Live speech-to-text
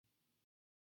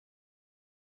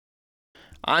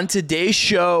On today's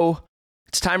show,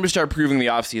 it's time to start proving the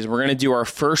offseason. We're going to do our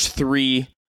first 3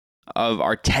 of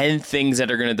our 10 things that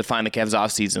are going to define the Cavs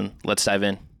offseason. Let's dive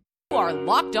in. You are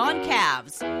Locked On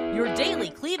Cavs, your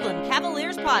daily Cleveland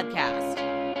Cavaliers podcast.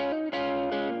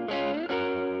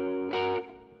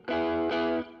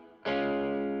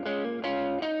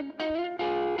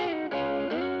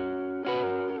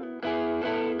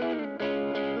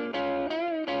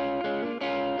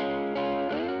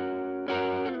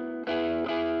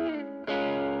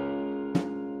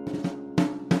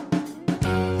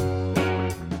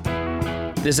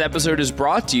 This episode is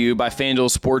brought to you by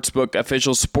FanDuel Sportsbook,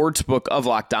 official sportsbook of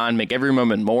Locked On. Make every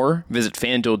moment more. Visit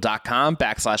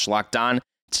FanDuel.com/Locked On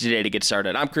today to get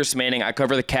started. I'm Chris Manning. I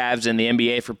cover the Cavs and the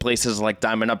NBA for places like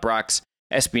Diamond Up Rocks,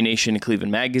 SB Nation, and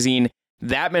Cleveland Magazine.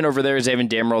 That man over there is Evan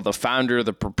Dammerel, the founder,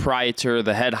 the proprietor,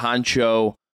 the head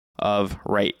honcho of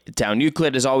Right Down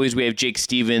Euclid. As always, we have Jake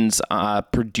Stevens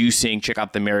producing. Check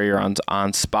out the Merrier on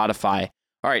Spotify.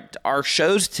 All right, our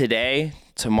shows today,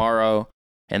 tomorrow,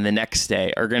 and the next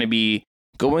day are going to be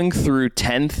going through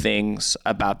 10 things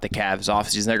about the Cavs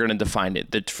offseason. They're going to define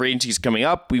it. The free agency is coming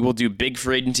up. We will do big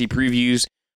free agency previews,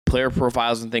 player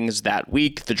profiles, and things that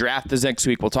week. The draft is next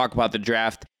week. We'll talk about the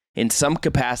draft in some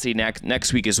capacity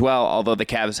next week as well, although the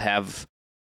Cavs have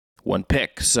one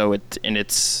pick. So it's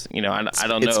I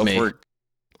don't know if we're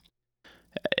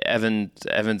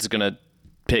Evan's going to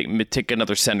take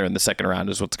another center in the second round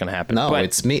is what's going to happen. No,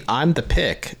 it's me. I'm the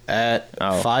pick at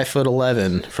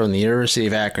 5'11" from the University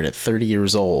of Akron at 30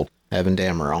 years old. Evan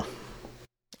Dammerel.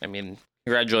 I mean,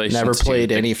 congratulations. Never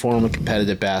played any form of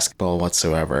competitive basketball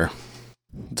whatsoever.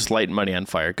 Just lighting money on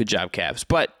fire. Good job, Cavs.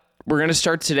 But we're going to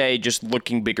start today just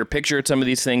looking bigger picture at some of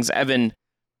these things. Evan,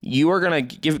 you are going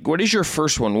to give. What is your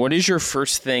first one? What is your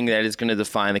first thing that is going to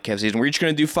define the Cavs season? We're each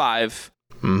going to do 5.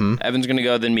 Mm-hmm. Evan's going to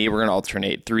go, then me. We're going to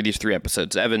alternate through these 3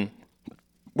 episodes. Evan,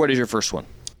 what is your first one?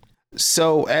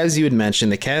 So, as you had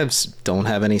mentioned, the Cavs don't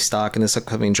have any stock in this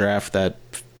upcoming draft. That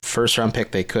first round pick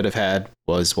they could have had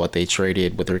was what they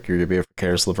traded with Ricky Rubio for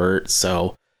Karis LeVert.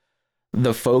 So,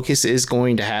 the focus is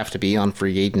going to have to be on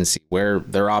free agency, where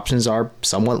their options are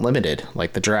somewhat limited,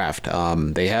 like the draft.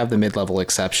 They have the mid-level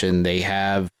exception. They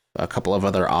have a couple of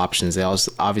other options. They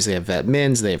also obviously have vet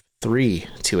mins. They have 3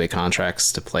 two-way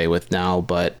contracts to play with now,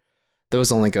 but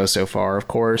those only go so far, of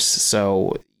course.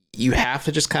 So you have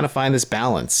to just kind of find this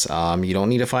balance. You don't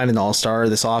need to find an all-star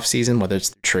this offseason, whether it's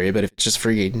the trade, but if it's just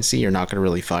free agency, you're not going to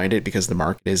really find it because the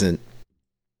market isn't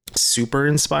super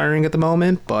inspiring at the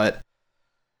moment. But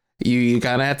you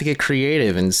kind of have to get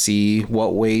creative and see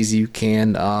what ways you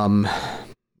can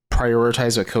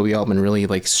prioritize what Kobe Altman really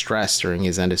stressed during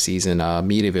his end of season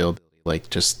media availability,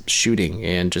 like just shooting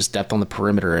and just depth on the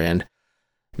perimeter. And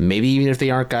maybe even if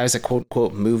they aren't guys that quote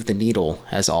unquote move the needle,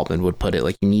 as Altman would put it,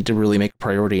 you need to really make a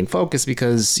priority and focus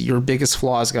because your biggest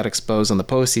flaws got exposed on the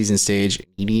postseason stage.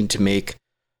 You need to make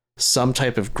some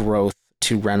type of growth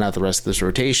to round out the rest of this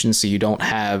rotation so you don't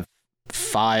have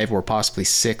 5 or possibly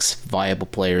 6 viable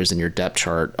players in your depth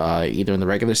chart, either in the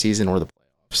regular season or the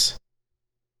playoffs.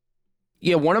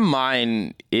 Yeah, one of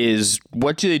mine is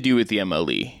what do they do with the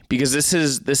MLE? Because this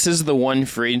is the one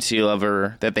free agency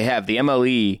lever that they have. The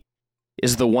MLE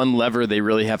is the one lever they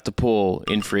really have to pull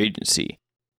in free agency.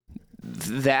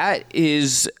 That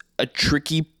is a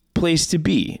tricky place to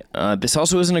be. This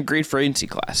also isn't a great free agency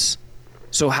class.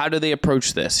 So how do they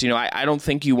approach this? I don't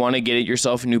think you want to get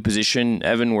yourself a new position,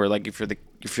 Evan, where if you're the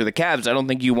Cavs, I don't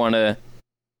think you want to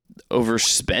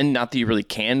overspend. Not that you really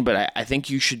can, but I think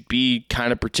you should be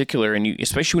kind of particular, and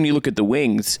especially when you look at the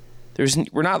wings.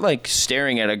 We're not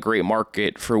staring at a great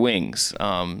market for wings.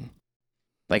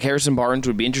 Harrison Barnes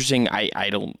would be interesting. I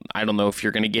don't know if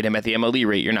you're going to get him at the MLE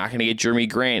rate. You're not going to get Jeremy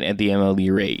Grant at the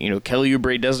MLE rate. Kelly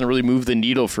Oubre doesn't really move the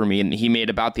needle for me, and he made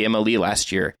about the MLE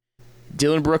last year.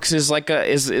 Dylan Brooks is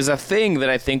is a thing that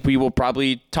I think we will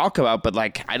probably talk about, but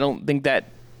I don't think that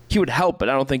he would help, but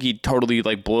I don't think he totally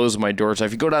blows my doors. So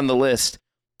if you go down the list,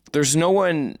 there's no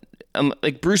one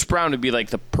Bruce Brown would be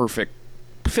the perfect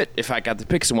fit if I got to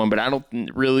pick someone, but I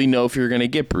don't really know if you're going to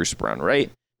get Bruce Brown,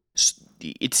 right?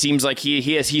 It seems like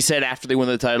he said after they won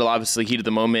the title, obviously heat of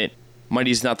the moment,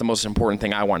 money's not the most important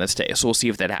thing. I want to stay. So we'll see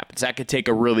if that happens. That could take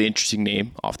a really interesting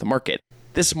name off the market.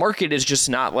 This market is just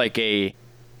not a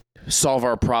solve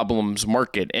our problems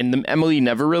market, and the MLE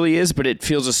never really is, but it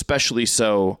feels especially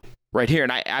so right here.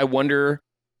 And I wonder,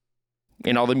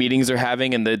 in all the meetings they're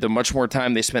having and the much more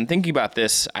time they spend thinking about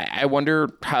this, I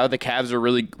wonder how the Cavs are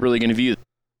really going to view it.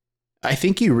 I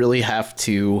think you really have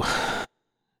to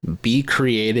be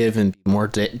creative and be more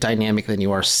dynamic than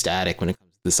you are static when it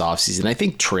comes to this offseason. I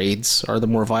think trades are the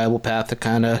more viable path to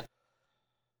kind of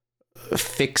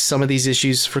fix some of these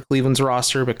issues for Cleveland's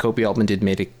roster, but Kobe Altman did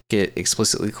make it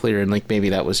explicitly clear, and like maybe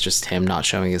that was just him not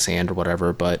showing his hand or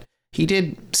whatever, but he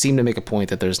did seem to make a point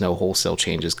that there's no wholesale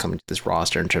changes coming to this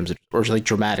roster in terms of, or like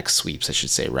dramatic sweeps, I should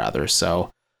say, rather.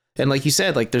 So, and like you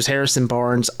said, like there's Harrison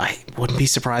Barnes. I wouldn't be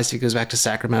surprised if he goes back to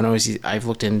Sacramento. I've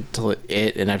looked into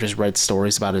it and I've just read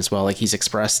stories about it as well. Like he's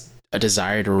expressed a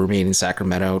desire to remain in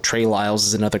Sacramento. Trey Lyles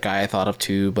is another guy I thought of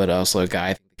too, but also a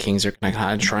guy I think the Kings are going to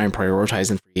kind of try and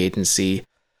prioritize in free agency.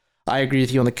 I agree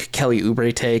with you on the Kelly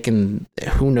Oubre take, and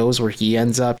who knows where he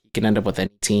ends up. He can end up with any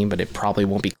team, but it probably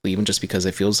won't be Cleveland just because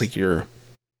it feels like you're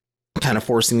kind of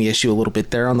forcing the issue a little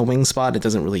bit there on the wing spot. It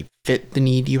doesn't really fit the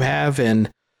need you have, and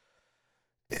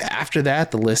after that,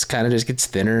 the list kind of just gets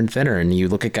thinner and thinner, and you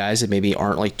look at guys that maybe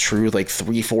aren't like true like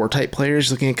 3-4 type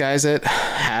players, looking at guys that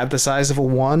have the size of a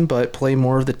 1 but play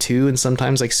more of the 2 and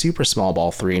sometimes like super small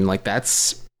ball 3, and like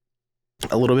that's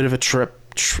a little bit of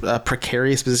a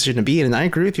precarious position to be in. And I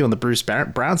agree with you on the Bruce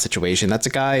Brown situation. That's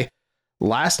a guy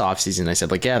last offseason I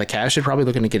said, like, yeah, the Cavs should probably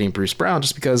look into getting Bruce Brown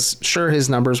just because, sure, his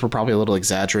numbers were probably a little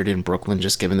exaggerated in Brooklyn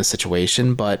just given the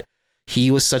situation, but he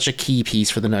was such a key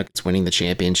piece for the Nuggets winning the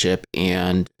championship.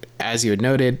 And as you had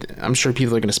noted, I'm sure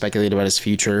people are going to speculate about his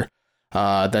future.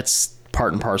 That's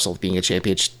part and parcel of being a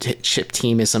championship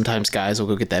team, is sometimes guys will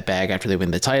go get that bag after they win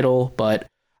the title. But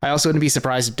I also wouldn't be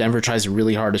surprised if Denver tries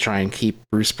really hard to try and keep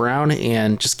Bruce Brown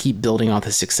and just keep building on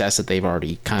the success that they've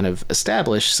already kind of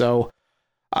established. So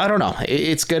I don't know.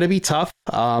 It's going to be tough.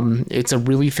 It's a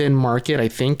really thin market. I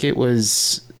think it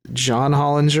was John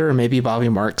Hollinger or maybe Bobby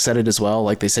Mark said it as well.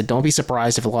 Like they said, don't be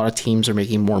surprised if a lot of teams are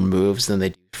making more moves than they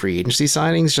do free agency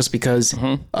signings just because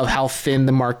of how thin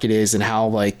the market is and how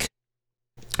like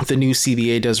the new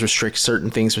CBA does restrict certain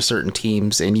things for certain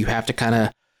teams. And you have to kind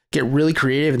of get really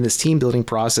creative in this team building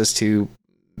process to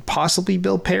possibly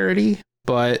build parity,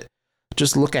 but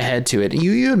just look ahead to it.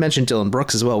 You had mentioned Dylan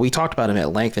Brooks as well. We talked about him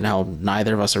at length and how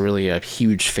neither of us are really a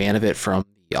huge fan of it from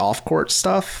the off-court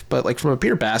stuff, but like from a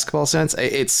pure basketball sense,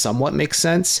 it somewhat makes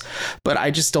sense, but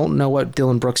I just don't know what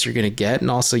Dylan Brooks you're going to get. And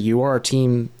also you are a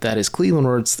team that is Cleveland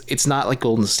where it's not like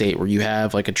Golden State where you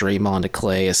have like a Draymond, a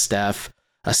Clay, a Steph,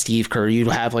 a Steve Kerr. You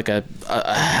have like a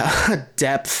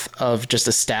depth of just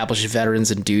established veterans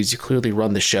and dudes who clearly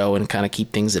run the show and kind of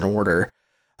keep things in order.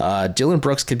 Dylan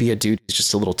Brooks could be a dude who's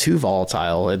just a little too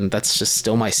volatile, and that's just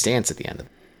still my stance at the end of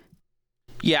it.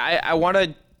 Yeah, I want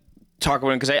to talk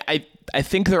about him because I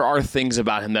think there are things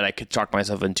about him that I could talk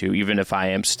myself into, even if I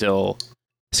am still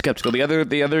skeptical.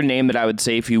 The other name that I would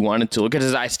say if you wanted to look at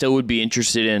is I still would be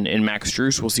interested in Max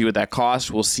Strus. We'll see what that costs.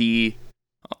 We'll see,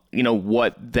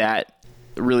 what that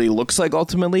really looks like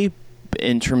ultimately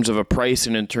in terms of a price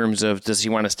and in terms of does he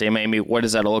want to stay in Miami? What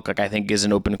does that look like? I think is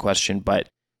an open question, but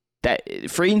that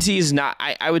free agency is not,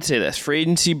 I would say this, free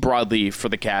agency broadly for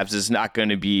the Cavs is not going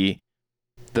to be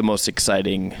the most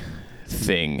exciting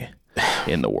thing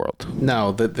in the world.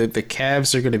 No, the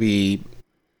Cavs are going to be,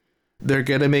 they're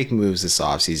going to make moves this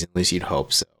offseason, at least you'd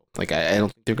hope so. Like, I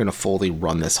don't think they're going to fully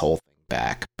run this whole thing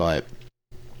back, but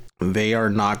they are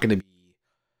not going to be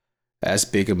as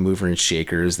big a mover and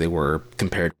shaker as they were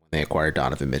compared to when they acquired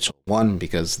Donovan Mitchell. 1,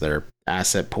 because they're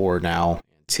asset poor now.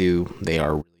 2, they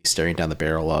are really staring down the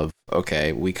barrel of,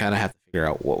 okay, we kind of have to figure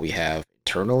out what we have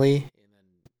internally and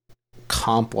then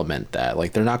complement that.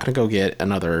 Like, they're not going to go get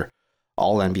another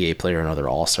all-NBA player, another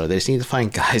all-star. They just need to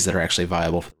find guys that are actually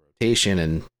viable for the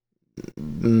rotation,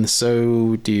 and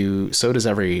so does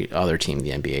every other team in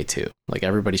the NBA too. Like,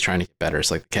 everybody's trying to get better.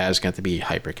 It's like the Cavs got to be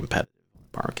hyper-competitive in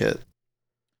the market.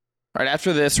 All right,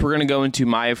 after this, we're going to go into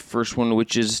my first one,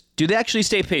 which is, do they actually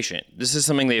stay patient? This is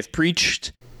something they've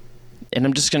preached, and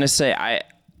I'm just going to say,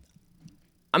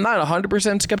 I'm not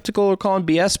 100% skeptical or calling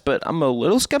BS, but I'm a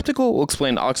little skeptical.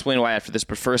 I'll explain why after this,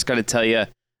 but first, got to tell you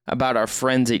about our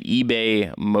friends at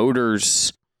eBay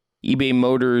Motors. eBay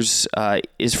Motors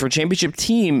is for a championship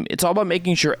team. It's all about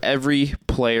making sure every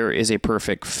player is a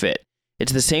perfect fit.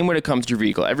 It's the same when it comes to your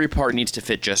vehicle. Every part needs to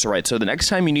fit just right. So the next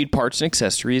time you need parts and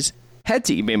accessories, head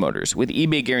to eBay Motors. With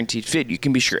eBay Guaranteed Fit, you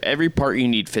can be sure every part you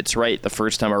need fits right the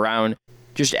first time around.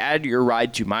 Just add your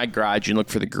ride to My Garage and look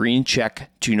for the green check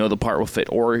to know the part will fit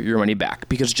or your money back.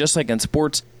 Because just like in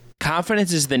sports,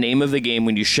 confidence is the name of the game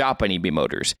when you shop on eBay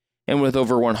Motors. And with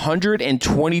over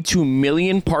 122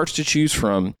 million parts to choose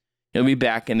from, you'll be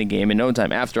back in the game in no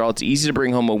time. After all, it's easy to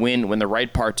bring home a win when the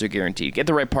right parts are guaranteed. Get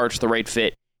the right parts, the right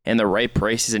fit, and the right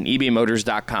prices at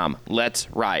ebaymotors.com.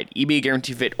 Let's ride. eBay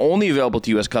Guaranteed Fit only available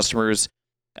to U.S. customers.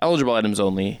 Eligible items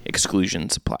only.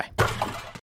 Exclusions apply.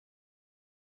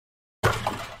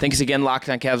 Thanks again, Locked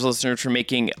On Cavs listeners, for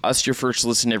making us your first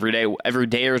listen every day. Every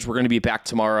day, we're going to be back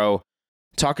tomorrow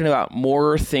talking about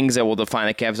more things that will define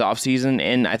the Cavs offseason,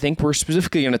 and I think we're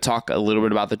specifically going to talk a little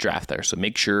bit about the draft there, so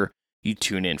make sure you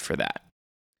tune in for that.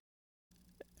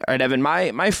 All right, Evan,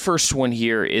 my first one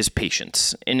here is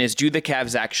patience, and is do the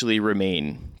Cavs actually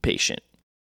remain patient?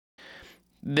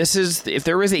 This is, if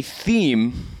there is a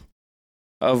theme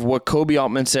of what Kobe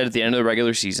Altman said at the end of the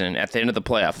regular season, at the end of the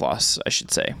playoff loss, I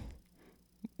should say,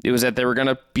 it was that they were going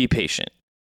to be patient.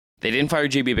 They didn't fire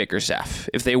JB Bickerstaff.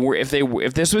 If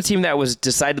this was a team that was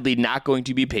decidedly not going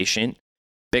to be patient,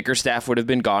 Bickerstaff would have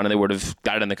been gone and they would have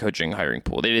got in the coaching hiring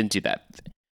pool. They didn't do that.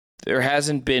 There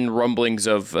hasn't been rumblings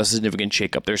of a significant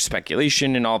shakeup. There's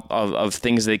speculation and all of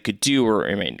things they could do or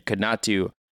could not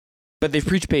do. But they've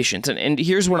preached patience. And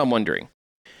here's what I'm wondering.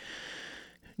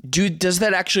 Does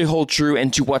that actually hold true,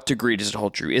 and to what degree does it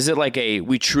hold true? Is it like a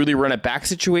we truly run it back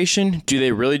situation? Do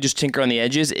they really just tinker on the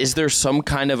edges? Is there some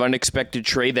kind of unexpected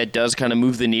trade that does kind of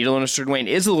move the needle in a certain way and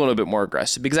is a little bit more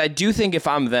aggressive? Because I do think if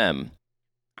I'm them,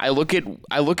 I look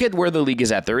at where the league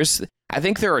is at. I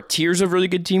think there are tiers of really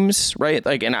good teams, right?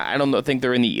 Like, and I don't think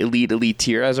they're in the elite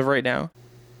tier as of right now.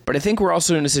 But I think we're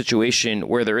also in a situation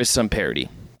where there is some parity.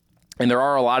 And there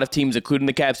are a lot of teams, including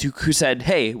the Cavs, who said,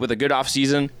 hey, with a good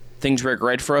offseason, things work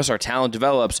right for us, our talent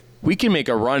develops, we can make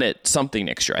a run at something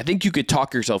next year. I think you could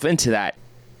talk yourself into that.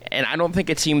 And I don't think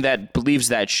a team that believes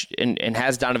that and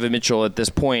has Donovan Mitchell at this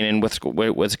point and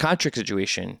with a contract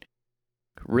situation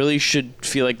really should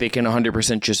feel like they can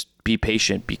 100% just be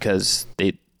patient because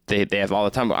they have all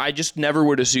the time. I just never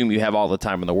would assume you have all the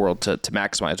time in the world to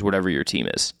maximize whatever your team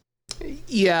is.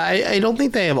 Yeah, I don't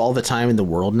think they have all the time in the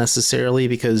world necessarily,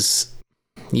 because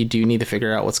you do need to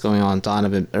figure out what's going on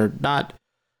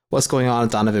what's going on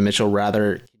with Donovan Mitchell.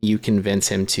 Rather, you convince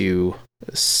him to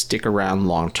stick around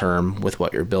long term with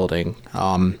what you're building.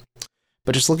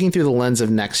 But just looking through the lens of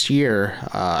next year,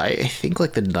 I think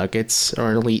like the Nuggets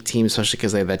are an elite team, especially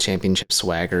because they have that championship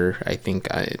swagger. I think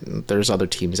there's other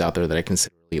teams out there that I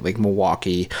consider elite, like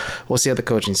Milwaukee. We'll see how the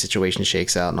coaching situation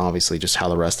shakes out, and obviously just how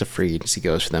the rest of free agency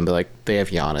goes for them. But like they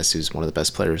have Giannis, who's one of the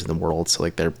best players in the world, so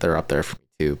like they're up there for me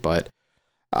too. But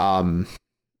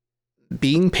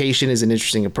being patient is an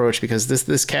interesting approach, because this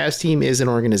Cavs team is an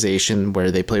organization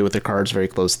where they play with their cards very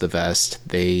close to the vest.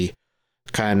 They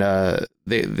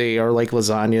are like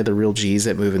lasagna, the real G's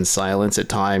that move in silence at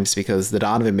times, because the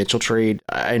Donovan Mitchell trade,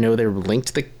 I know they were linked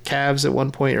to the Cavs at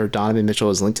one point, or Donovan Mitchell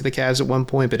was linked to the Cavs at one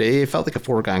point, but it felt like a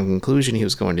foregone conclusion he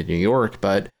was going to New York.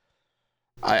 But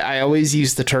I always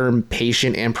use the term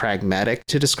patient and pragmatic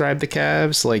to describe the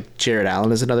Cavs. Like Jared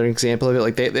Allen is another example of it.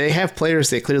 Like they have players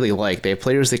they clearly like. They have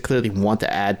players they clearly want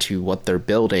to add to what they're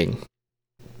building.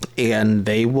 And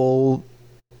they will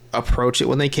approach it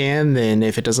when they can. Then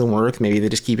if it doesn't work, maybe they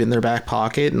just keep it in their back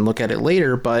pocket and look at it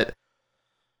later. But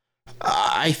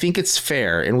I think it's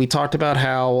fair. And we talked about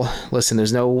how, listen,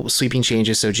 there's no sweeping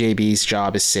changes, so JB's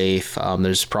job is safe.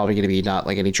 There's probably going to be not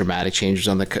like any dramatic changes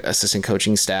on the assistant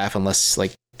coaching staff, unless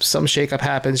like some shakeup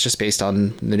happens just based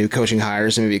on the new coaching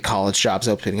hires and maybe college jobs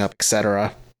opening up,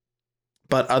 etc.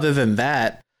 But other than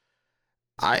that,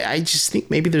 I just think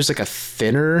maybe there's like a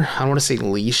thinner, I don't want to say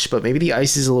leash, but maybe the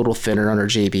ice is a little thinner under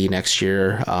JB next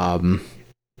year.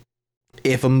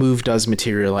 If a move does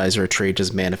materialize or a trade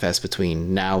does manifest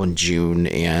between now and June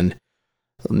and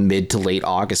mid to late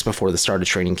August before the start of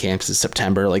training camps in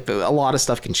September, like a lot of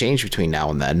stuff can change between now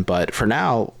and then. But for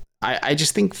now, I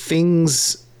just think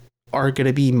things are going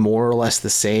to be more or less the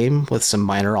same with some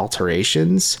minor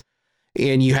alterations.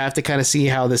 And you have to kind of see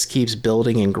how this keeps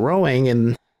building and growing.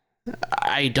 And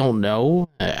I don't know.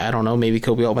 Maybe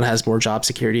Kobe Altman has more job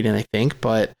security than I think,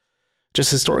 but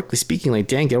just historically speaking, like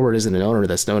Dan Gilbert isn't an owner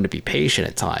that's known to be patient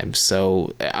at times.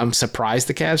 So I'm surprised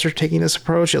the Cavs are taking this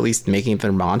approach, at least making it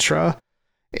their mantra.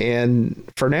 And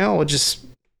for now, just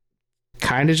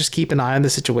kind of just keep an eye on the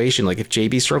situation. Like if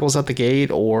JB struggles out the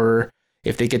gate, or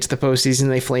if they get to the postseason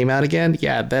and they flame out again,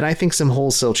 yeah, then I think some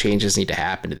wholesale changes need to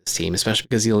happen to this team, especially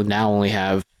because you'll now only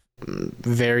have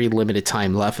very limited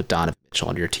time left with Donovan Mitchell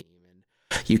on your team.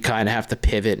 You kind of have to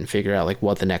pivot and figure out like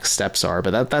what the next steps are.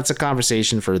 But that's a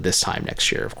conversation for this time next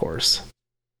year, of course.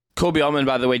 Kobe Altman,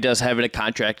 by the way, does have a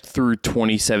contract through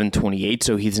 27-28,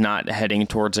 so he's not heading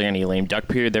towards any lame duck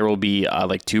period. There will be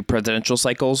like 2 presidential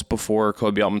cycles before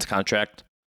Kobe Altman's contract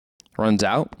runs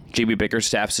out. JB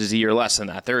Bickerstaff's is a year less than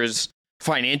that. There is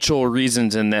financial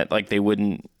reasons in that, like they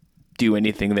wouldn't do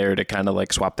anything there to kind of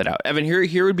like swap that out. Evan,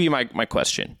 here would be my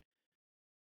question.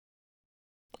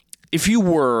 If you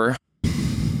were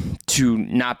to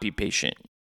not be patient,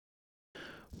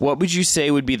 what would you say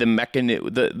would be the mechanism?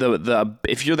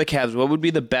 If you're the Cavs, what would be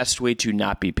the best way to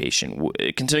not be patient?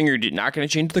 Considering you're not going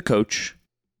to change the coach,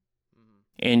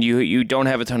 and you don't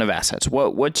have a ton of assets.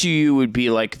 What to you would be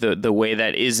like the way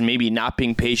that is maybe not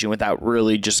being patient without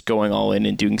really just going all in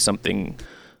and doing something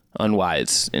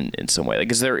unwise in some way?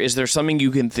 Like, is there something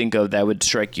you can think of that would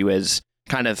strike you as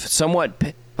kind of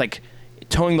somewhat like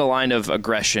towing the line of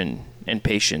aggression and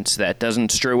patience that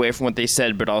doesn't stray away from what they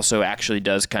said, but also actually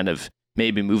does kind of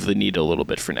maybe move the needle a little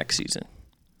bit for next season?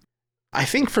 I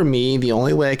think for me, the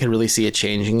only way I could really see it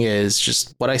changing is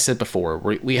just what I said before.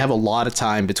 We have a lot of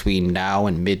time between now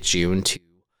and mid-June to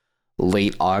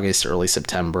late August, early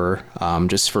September,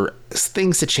 just for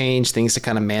things to change, things to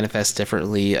kind of manifest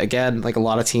differently. Again, like a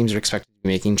lot of teams are expected to be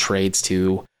making trades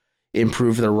to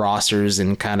improve their rosters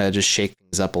and kind of just shake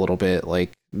things up a little bit.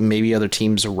 Like maybe other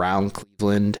teams around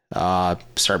Cleveland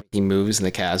start making moves and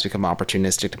the Cavs become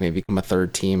opportunistic to maybe become a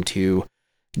third team to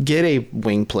get a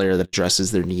wing player that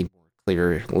addresses their need more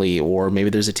clearly, or maybe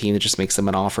there's a team that just makes them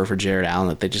an offer for Jared Allen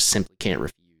that they just simply can't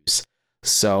refuse.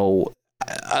 So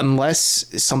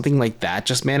unless something like that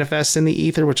just manifests in the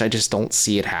ether, which I just don't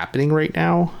see it happening right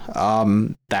now,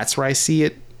 that's where I see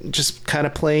it just kind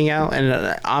of playing out.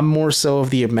 And I'm more so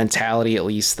of the mentality, at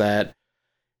least, that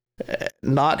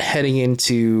not heading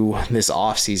into this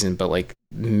off season, but like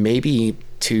maybe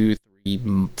 2,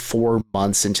 3, 4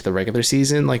 months into the regular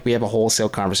season, like we have a wholesale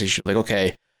conversation like,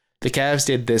 okay, the Cavs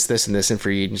did this, this, and this in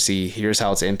free agency. Here's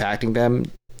how it's impacting them.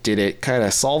 Did it kind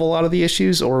of solve a lot of the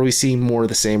issues, or are we seeing more of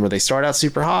the same where they start out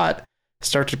super hot,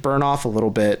 start to burn off a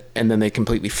little bit, and then they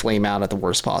completely flame out at the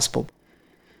worst possible?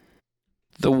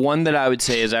 The one that I would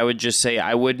say is I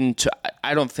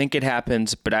don't think it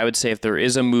happens, but I would say if there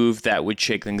is a move that would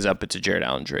shake things up, it's a Jared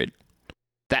Allen trade.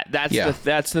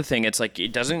 That's the thing. It's like,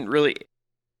 it doesn't really,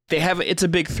 it's a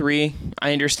big three.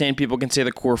 I understand people can say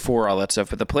the core four, all that stuff,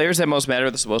 but the players that most matter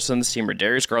that's supposed to on this team are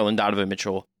Darius Garland, Donovan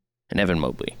Mitchell, and Evan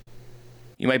Mobley.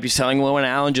 You might be selling low on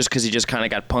Allen just because he just kind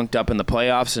of got punked up in the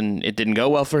playoffs and it didn't go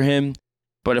well for him.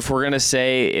 But if we're going to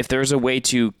say, if there's a way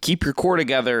to keep your core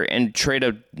together and trade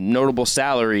a notable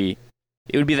salary,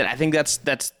 it would be that. I think that's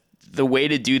the way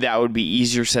to do that would be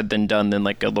easier said than done than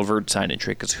like a LeVert sign and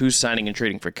trade, because who's signing and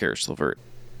trading for Karis LeVert?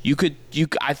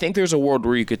 I think there's a world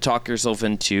where you could talk yourself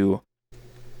into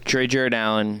trade Jared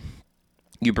Allen.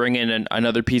 You bring in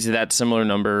another piece of that similar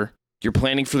number. You're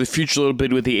planning for the future a little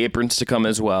bit with the aprons to come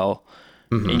as well.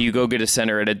 Mm-hmm. And you go get a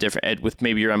center with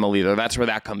maybe your MLE there. That's where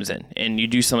that comes in. And you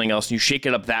do something else and you shake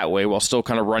it up that way while still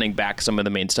kind of running back some of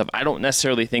the main stuff. I don't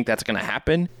necessarily think that's going to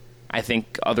happen. I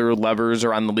think other levers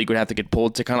around the league would have to get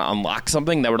pulled to kind of unlock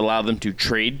something that would allow them to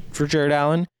trade for Jared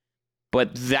Allen.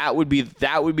 But that would be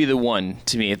the one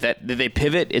to me. If they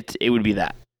pivot, it would be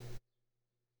that.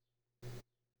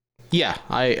 Yeah,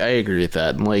 I agree with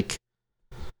that. And like,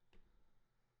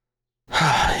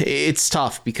 it's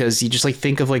tough because you just like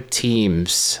think of like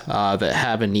teams that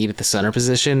have a need at the center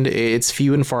position. It's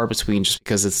few and far between just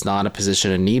because it's not a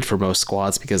position of need for most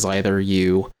squads, because either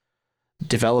you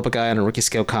develop a guy on a rookie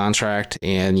scale contract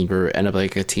and you end up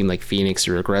like a team like Phoenix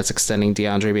who regrets extending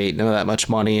DeAndre Ayton that much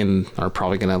money and are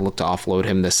probably going to look to offload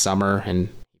him this summer and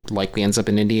likely ends up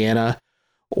in Indiana,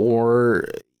 or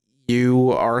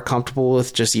you are comfortable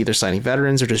with just either signing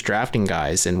veterans or just drafting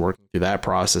guys and working through that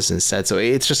process instead. So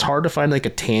it's just hard to find like a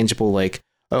tangible, like,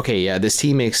 okay, yeah, this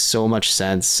team makes so much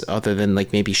sense, other than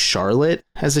like maybe Charlotte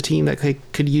has a team that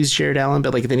could use Jared Allen.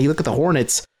 But like, then you look at the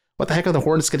Hornets, what the heck are the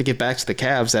Hornets going to get back to the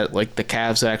Cavs that like the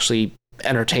Cavs actually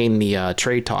entertain the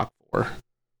trade talk for?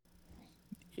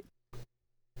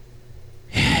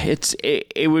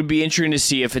 It would be interesting to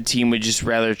see if a team would just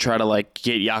rather try to like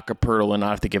get Jakob Poeltl and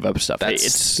not have to give up stuff.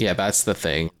 That's the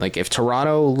thing. Like if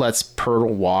Toronto lets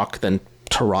Poeltl walk, then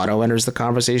Toronto enters the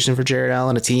conversation for Jared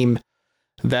Allen, a team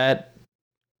that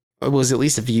was at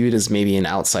least viewed as maybe an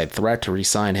outside threat to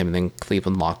re-sign him, and then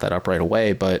Cleveland locked that up right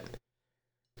away. But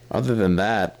other than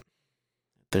that,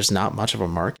 there's not much of a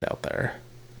market out there.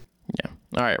 Yeah.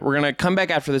 All right. We're going to come back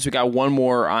after this. We got one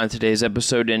more on today's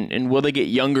episode. And will they get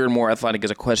younger and more athletic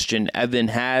is a question Evan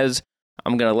has.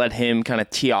 I'm going to let him kind of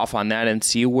tee off on that and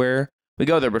see where we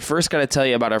go there. But first, got to tell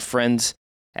you about our friends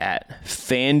at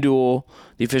FanDuel,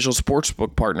 the official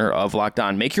sportsbook partner of Locked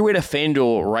On. Make your way to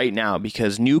FanDuel right now,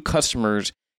 because new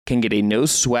customers can get a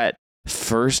no-sweat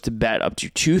first bet up to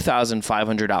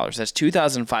 $2,500. That's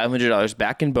 $2,500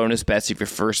 back in bonus bets if your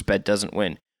first bet doesn't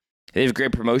win. They have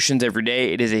great promotions every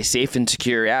day. It is a safe and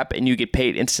secure app, and you get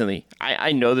paid instantly.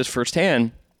 I know this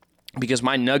firsthand because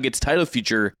my Nuggets title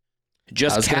feature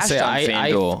just cashed on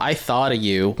FanDuel. I thought of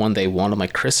you when they won. I'm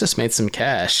like, Chris just made some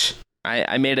cash.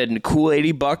 I made a cool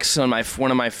 $80 on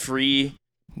one of my free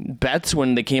bets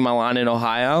when they came on in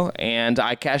Ohio, and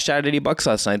I cashed out $80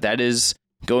 last night. That is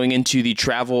going into the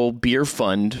travel beer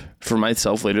fund for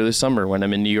myself later this summer when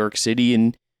I'm in New York City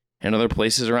and and other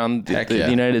places around the Yeah.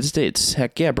 United States.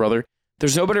 Heck yeah, brother.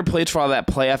 There's no better place for all that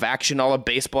playoff action, all the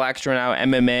baseball action right now,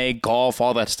 MMA, golf,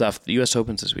 all that stuff. The U.S.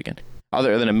 Open's this weekend.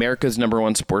 Other than America's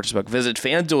 #1 sportsbook. Visit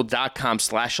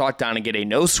FanDuel.com/lockdown and get a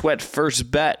no-sweat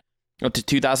first bet up to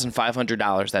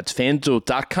 $2,500. That's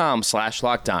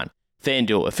FanDuel.com/lockdown.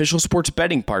 FanDuel, official sports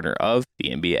betting partner of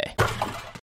the NBA.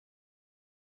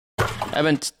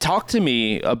 Evan, talk to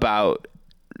me about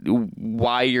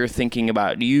why you're thinking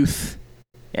about youth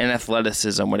and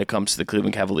athleticism when it comes to the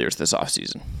Cleveland Cavaliers this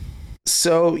offseason.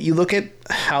 So you look at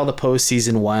how the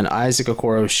postseason went. Isaac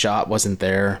Okoro's shot wasn't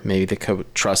there. Maybe the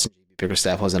trust in JB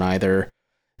Bickerstaff wasn't either.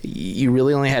 You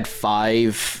really only had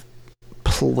 5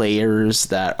 players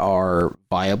that are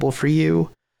viable for you.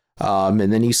 And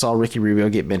then you saw Ricky Rubio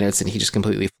get minutes, and he just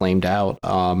completely flamed out.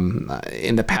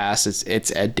 In the past,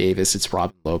 it's Ed Davis, it's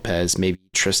Robin Lopez, maybe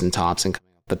Tristan Thompson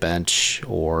coming off the bench,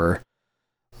 or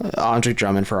Andre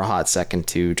Drummond for a hot second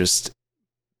too. Just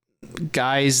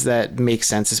guys that make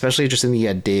sense, especially just in the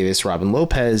Ed Davis, Robin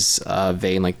Lopez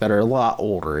vein, like that are a lot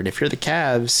older. And if you're the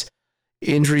Cavs,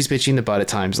 injuries bit you in the butt at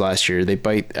times last year. They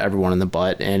bite everyone in the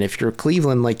butt. And if you're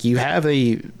Cleveland, like you have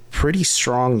a pretty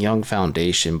strong young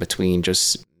foundation between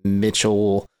just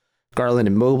Mitchell, Garland,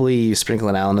 and Mobley. You sprinkle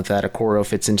an Allen at that. Okoro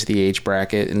fits into the age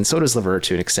bracket, and so does LeVert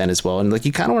to an extent as well. And like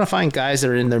you kind of want to find guys that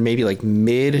are in their maybe like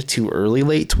mid to early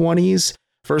late 20s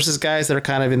versus guys that are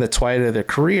kind of in the twilight of their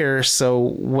career. So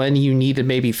when you need to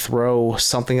maybe throw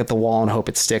something at the wall and hope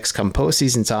it sticks come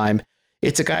postseason time,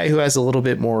 it's a guy who has a little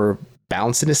bit more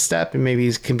bounce in his step and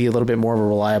maybe can be a little bit more of a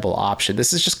reliable option.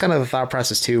 This is just kind of the thought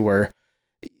process too, where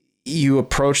you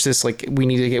approach this like we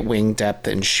need to get wing depth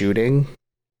and shooting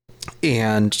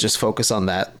and just focus on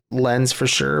that lens for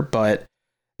sure. But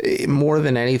more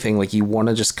than anything, like you want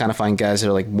to just kind of find guys that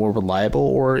are like more reliable,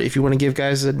 or if you want to give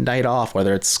guys a night off,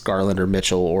 whether it's Garland or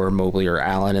Mitchell or Mobley or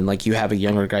Allen, and like you have a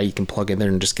younger guy you can plug in there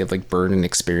and just get like burn and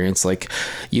experience. Like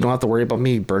you don't have to worry about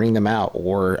me burning them out.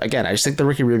 Or again, I just think the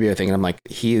Ricky Rubio thing, and I'm like,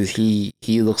 he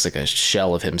looks like a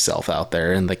shell of himself out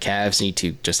there, and the Cavs need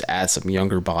to just add some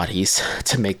younger bodies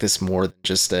to make this more than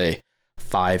just a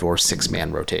 5 or 6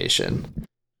 man rotation.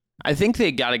 I think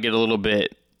they got to get a little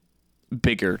bit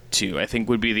bigger too, I think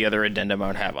would be the other addendum I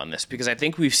would have on this, because I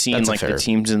think we've seen like the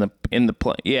teams in the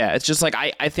play. Yeah, it's just like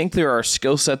I think there are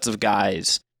skill sets of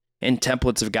guys and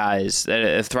templates of guys that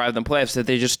have thrived in playoffs that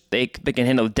they can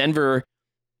handle. Denver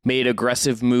made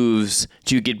aggressive moves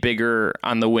to get bigger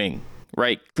on the wing,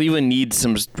 right? Cleveland needs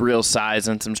some real size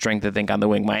and some strength, I think, on the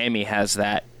wing. Miami has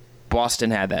that.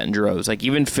 Boston had that in droves. Like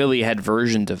even Philly had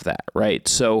versions of that, right?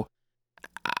 So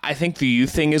I think the youth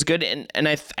thing is good, and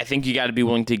I think you got to be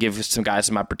willing to give some guys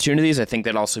some opportunities. I think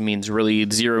that also means really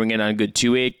zeroing in on good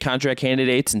 2-8 contract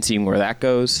candidates and seeing where that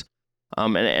goes.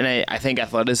 And I think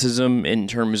athleticism in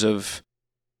terms of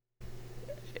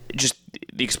just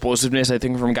the explosiveness, I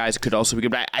think from guys could also be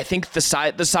good. But I think the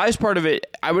size part of it,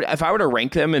 I would, if I were to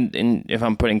rank them, and if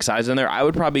I'm putting size in there, I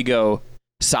would probably go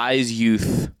size,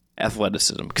 youth,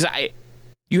 athleticism, because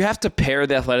you have to pair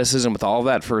the athleticism with all of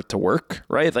that for it to work,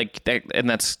 right? Like that, and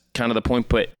that's kind of the point.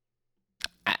 But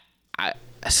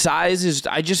size is,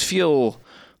 I just feel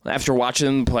after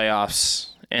watching the playoffs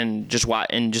and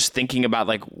just thinking about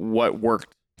like what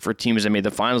worked for teams that made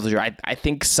the finals this year, I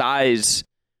think size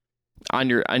on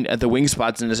the wing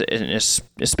spots and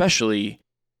especially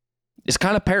is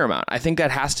kind of paramount. I think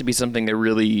that has to be something that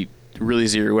really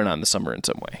zero in on this summer in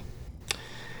some way.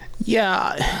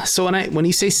 Yeah. So when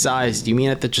you say size, do you mean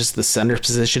at just the center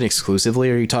position exclusively,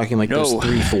 or are you talking like those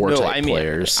 3-4 type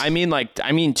players? I mean 2s,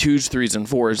 3s, and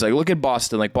 4s. Like look at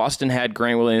Boston. Like Boston had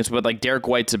Grant Williams, but like Derek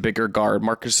White's a bigger guard.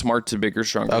 Marcus Smart's a bigger,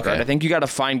 stronger guard. I think you got to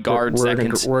find guards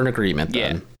we're in agreement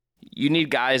then. Yeah. You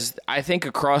need guys. I think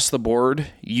across the board,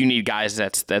 you need guys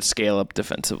that scale up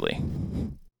defensively.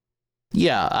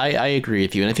 Yeah, I agree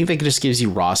with you. And I think that just gives you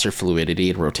roster fluidity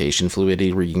and rotation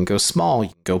fluidity where you can go small, you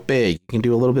can go big, you can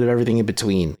do a little bit of everything in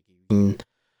between. You can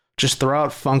just throw out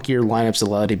funkier lineups,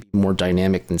 allow it to be more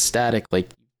dynamic than static. Like,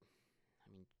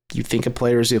 you think of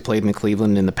players who have played in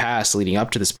Cleveland in the past leading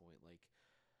up to this point.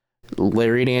 Like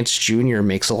Larry Nance Jr.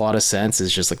 makes a lot of sense.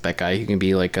 It's just like that guy who can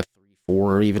be like a 3-4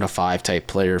 or even a 5 type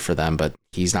player for them, but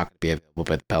he's not going to be available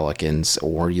by the Pelicans.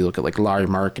 Or you look at like Larry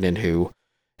Markkinen, who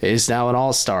is now an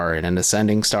all-star and an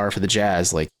ascending star for the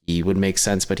Jazz. Like he would make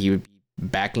sense, but he would be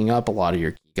backing up a lot of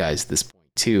your key guys at this point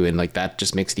too. And like that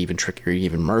just makes it even trickier,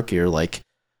 even murkier. Like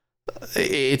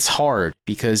it's hard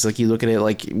because like you look at it,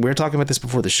 like we were talking about this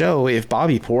before the show. If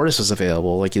Bobby Portis was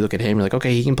available, like you look at him, you're like,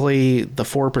 okay, he can play the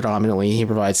 4 predominantly. He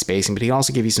provides spacing, but he can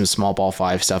also give you some small ball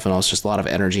 5 stuff and also just a lot of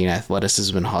energy and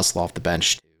athleticism and hustle off the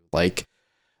bench too. Like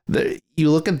you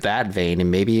look at that vein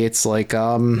and maybe it's like,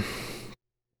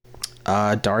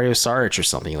 Dario Saric or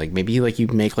something. Like maybe like you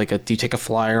take a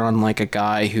flyer on like a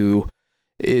guy who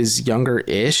is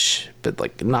younger-ish, but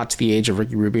like not to the age of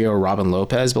Ricky Rubio or Robin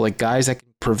Lopez, but like guys that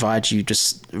can provide you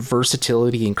just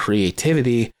versatility and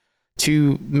creativity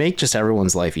to make just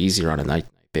everyone's life easier on a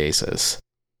night-to-night basis.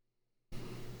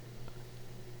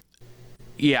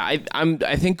 Yeah,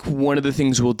 I think one of the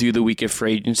things we'll do the week of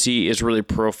free agency is really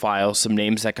profile some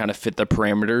names that kind of fit the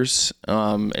parameters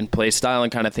and play style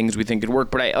and kind of things we think could work.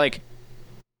 But I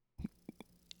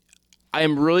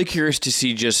am really curious to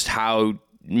see just how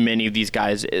many of these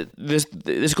guys.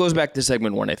 This goes back to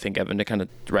segment 1, I think, Evan, to kind of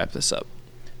wrap this up.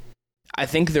 I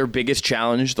think their biggest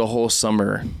challenge the whole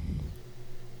summer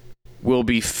will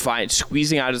be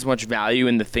squeezing out as much value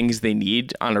in the things they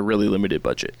need on a really limited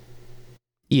budget.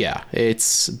 Yeah,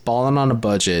 it's balling on a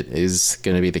budget is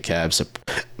going to be the Cavs.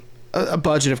 A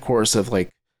budget, of course, of like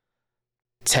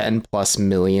 10 plus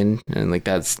million, and like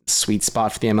that's the sweet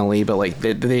spot for the MLE, but like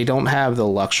they don't have the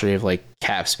luxury of like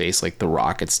cap space like the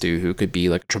Rockets do, who could be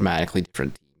like dramatically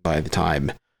different by the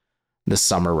time the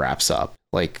summer wraps up.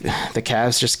 Like the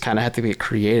Cavs just kind of have to get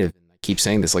creative. I keep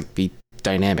saying this, like be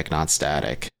dynamic, not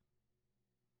static.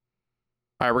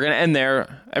 All right, we're going to end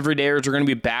there. Every day we're going to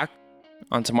be back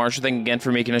on tomorrow. So thank you again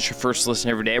for making us your first listen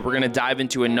every day. We're going to dive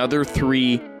into another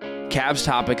 3 Cavs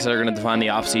topics that are going to define the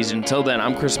offseason. Until then,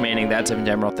 I'm Chris Manning. That's Evan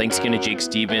Demerol. Thanks again to Jake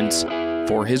Stevens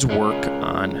for his work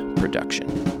on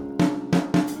production.